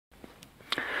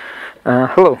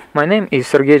Hello, my name is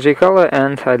Sergey Jaykala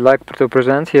and I'd like to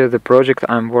present you the project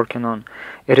I'm working on.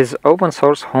 It is open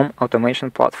source home automation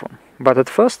platform. But at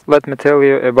first, let me tell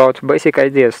you about basic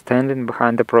ideas standing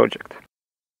behind the project.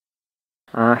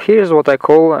 Here's what I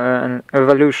call an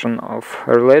evolution of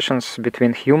relations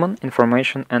between human,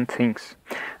 information and things.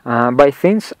 By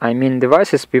things, I mean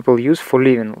devices people use for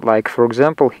living, like for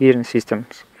example hearing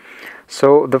systems.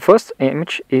 So the first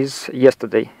image is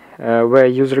yesterday, where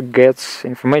user gets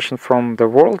information from the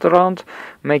world around,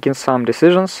 making some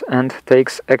decisions and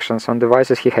takes actions on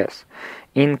devices he has.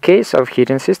 In case of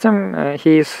heating system,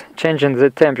 he is changing the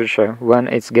temperature when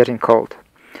it's getting cold.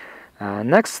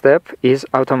 Next step is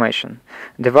automation.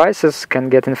 Devices can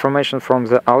get information from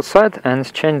the outside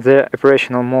and change their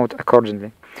operational mode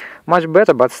accordingly. Much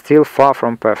better, but still far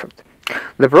from perfect.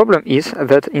 The problem is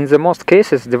that in the most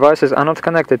cases devices are not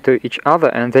connected to each other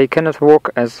and they cannot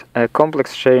work as a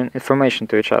complex sharing information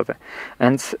to each other.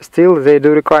 And still they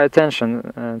do require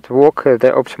attention to work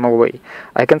the optimal way.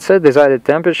 I can set desired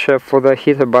temperature for the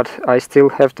heater, but I still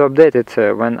have to update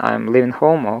it when I'm leaving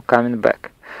home or coming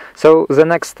back. So the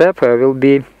next step will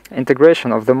be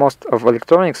integration of the most of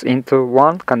electronics into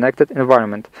one connected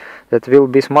environment that will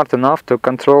be smart enough to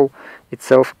control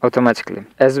itself automatically.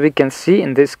 As we can see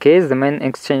in this case, the main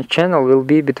exchange channel will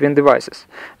be between devices,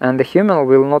 and the human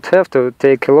will not have to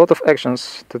take a lot of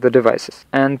actions to the devices,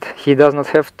 and he does not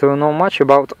have to know much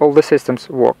about all the systems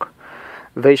work.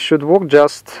 They should work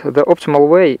just the optimal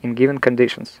way in given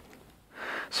conditions.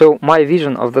 So my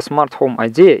vision of the smart home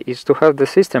idea is to have the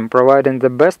system providing the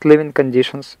best living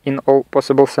conditions in all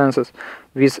possible senses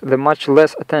with the much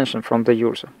less attention from the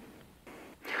user.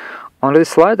 On this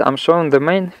slide I'm showing the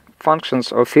main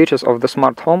functions or features of the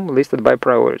smart home listed by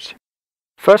priority.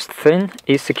 First thing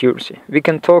is security. We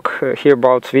can talk here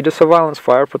about video surveillance,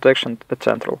 fire protection,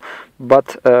 etc.,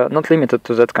 but not limited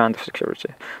to that kind of security.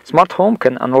 Smart home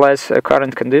can analyze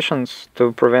current conditions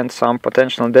to prevent some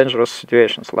potential dangerous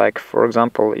situations, like for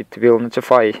example it will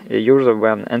notify a user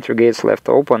when entry gates left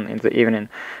open in the evening,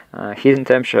 heating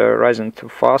temperature rising too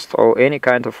fast, or any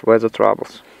kind of weather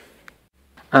troubles.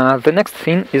 The next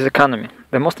thing is economy.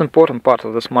 The most important part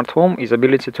of the smart home is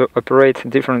ability to operate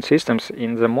different systems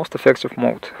in the most effective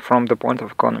mode from the point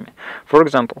of economy. For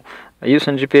example,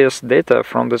 using GPS data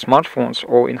from the smartphones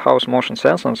or in-house motion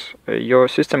sensors, your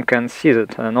system can see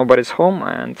that nobody's home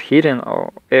and heating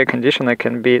or air conditioner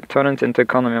can be turned into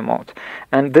economy mode.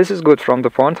 And this is good from the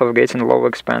point of getting low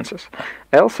expenses.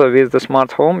 Also, with the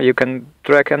smart home you can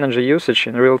track energy usage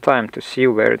in real time to see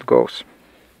where it goes.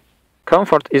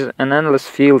 Comfort is an endless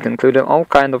field, including all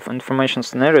kinds of information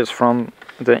scenarios from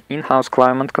the in-house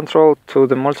climate control to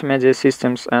the multimedia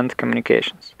systems and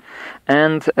communications.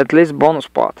 And at least bonus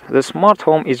part, the smart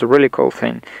home is a really cool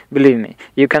thing. Believe me,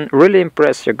 you can really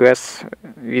impress your guests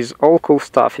with all cool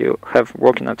stuff you have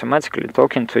working automatically,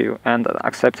 talking to you and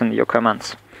accepting your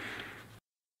commands.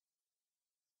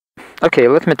 Okay,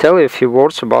 let me tell you a few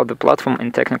words about the platform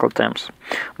in technical terms.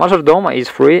 MajorDoMo is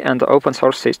free and open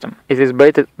source system. It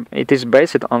is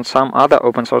based on some other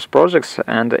open source projects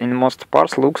and in most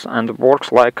parts looks and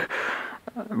works like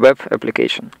web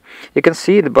application. You can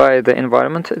see it by the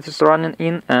environment it is running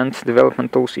in and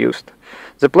development tools used.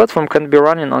 The platform can be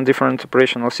running on different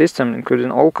operational systems,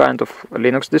 including all kinds of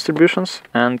Linux distributions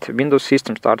and Windows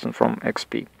system starting from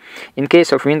XP. In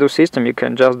case of Windows system, you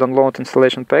can just download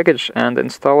installation package and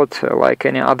install it like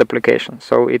any other application,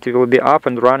 so it will be up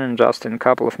and running just in a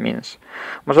couple of minutes.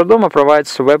 MajorDoMo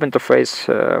provides a web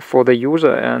interface for the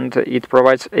user, and it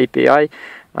provides API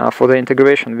for the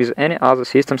integration with any other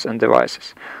systems and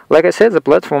devices. Like I said, the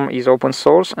platform is open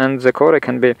source and the code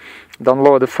can be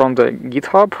downloaded from the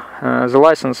GitHub. The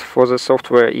license for the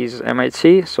software is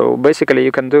MIT, so basically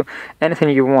you can do anything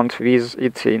you want with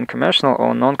it in commercial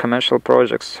or non-commercial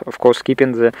projects, of course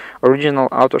keeping the original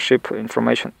authorship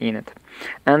information in it.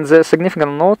 And the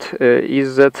significant note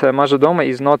is that MajorDoMo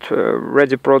is not a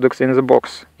ready product in the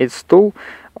box. It's tool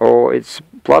or its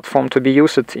platform to be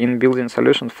used in building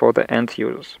solutions for the end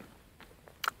users.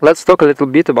 Let's talk a little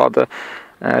bit about the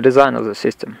design of the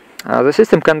system. The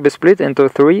system can be split into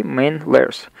three main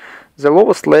layers. The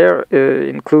lowest layer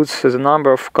includes the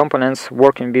number of components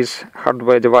working with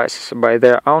hardware devices by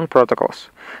their own protocols.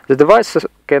 The devices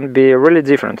can be really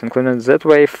different, including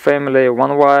Z-Wave, family,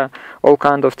 one-wire, all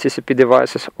kinds of TCP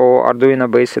devices or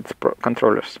Arduino-based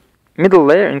controllers. Middle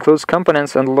layer includes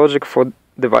components and logic for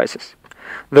devices.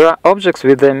 There are objects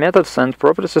with their methods and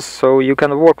properties, so you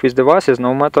can work with devices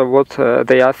no matter what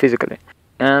they are physically.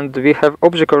 And we have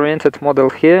object-oriented model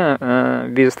here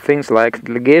with things like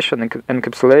delegation,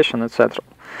 encapsulation, etc.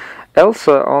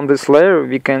 Also, on this layer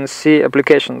we can see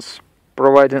applications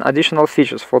providing additional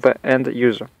features for the end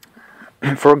user.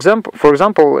 For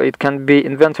example, it can be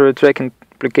inventory tracking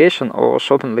application or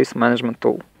shopping list management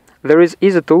tool. There is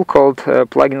easy tool called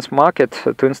Plugins Market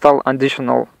to install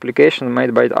additional applications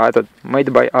made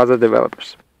by other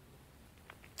developers.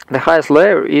 The highest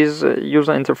layer is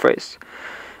user interface.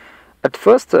 At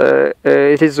first,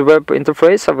 it is a web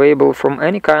interface available from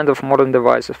any kind of modern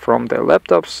devices, from the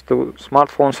laptops to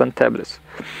smartphones and tablets.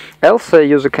 Else, a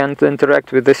user can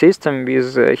interact with the system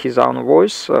with his own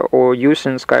voice or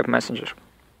using Skype Messenger.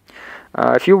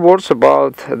 A few words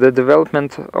about the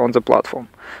development on the platform.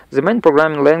 The main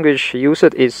programming language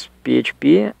used is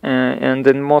PHP, and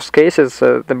in most cases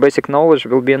the basic knowledge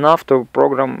will be enough to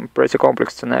program pretty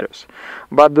complex scenarios.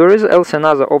 But there is also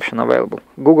another option available,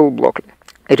 Google Blockly.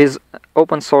 It is an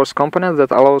open source component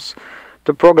that allows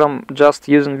to program just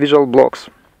using visual blocks.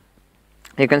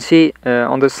 You can see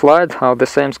on the slide how the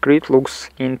same script looks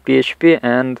in PHP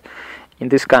and in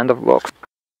this kind of blocks.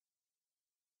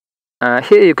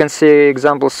 Here you can see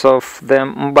examples of the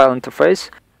mobile interface.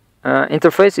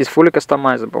 Interface is fully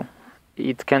customizable.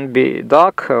 It can be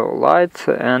dark or light,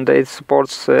 and it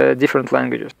supports different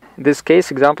languages. In this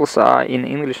case, examples are in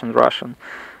English and Russian.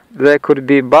 There could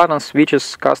be buttons,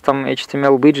 switches, custom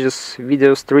HTML widgets,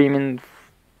 video streaming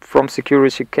from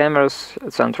security cameras,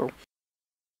 etc.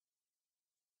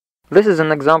 This is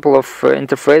an example of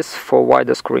interface for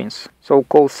wider screens,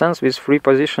 so-called sense with free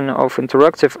position of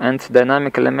interactive and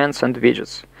dynamic elements and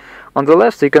widgets. On the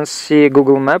left you can see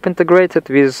Google Map integrated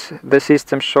with the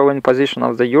system showing position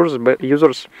of the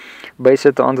users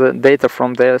based on the data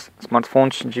from their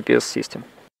smartphone's GPS system.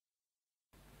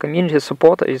 Community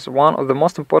support is one of the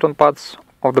most important parts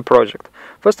of the project.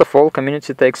 First of all,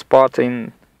 community takes part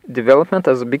in development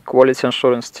as a big quality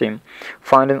assurance team,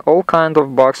 finding all kinds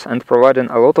of bugs and providing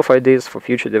a lot of ideas for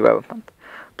future development.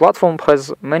 Platform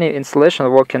has many installations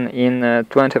working in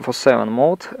 24/7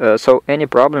 mode, so any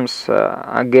problems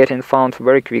are getting found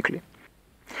very quickly.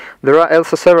 There are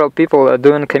also several people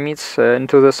doing commits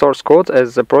into the source code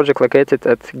as the project located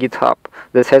at GitHub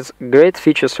that has great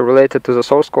features related to the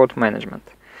source code management.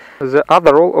 The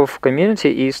other role of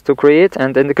community is to create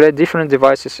and integrate different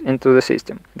devices into the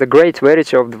system. The great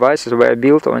variety of devices were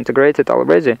built or integrated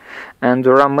already, and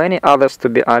there are many others to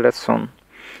be added soon.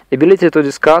 Ability to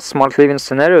discuss smart living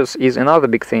scenarios is another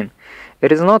big thing.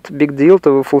 It is not a big deal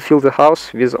to fulfill the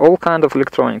house with all kinds of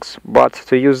electronics, but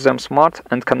to use them smart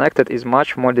and connected is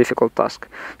much more difficult task.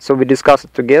 So we discuss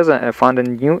it together and find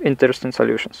new interesting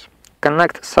solutions.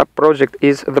 Connect sub-project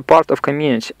is the part of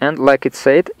community, and like it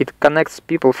said, it connects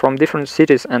people from different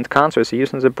cities and countries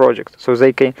using the project, so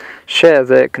they can share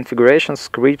the configurations,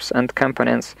 scripts and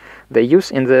components they use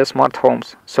in their smart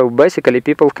homes. So basically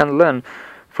people can learn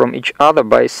from each other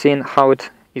by seeing how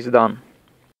it is done.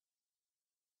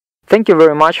 Thank you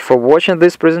very much for watching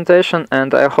this presentation,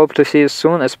 and I hope to see you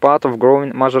soon as part of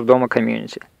growing MajorDoMo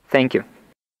community. Thank you.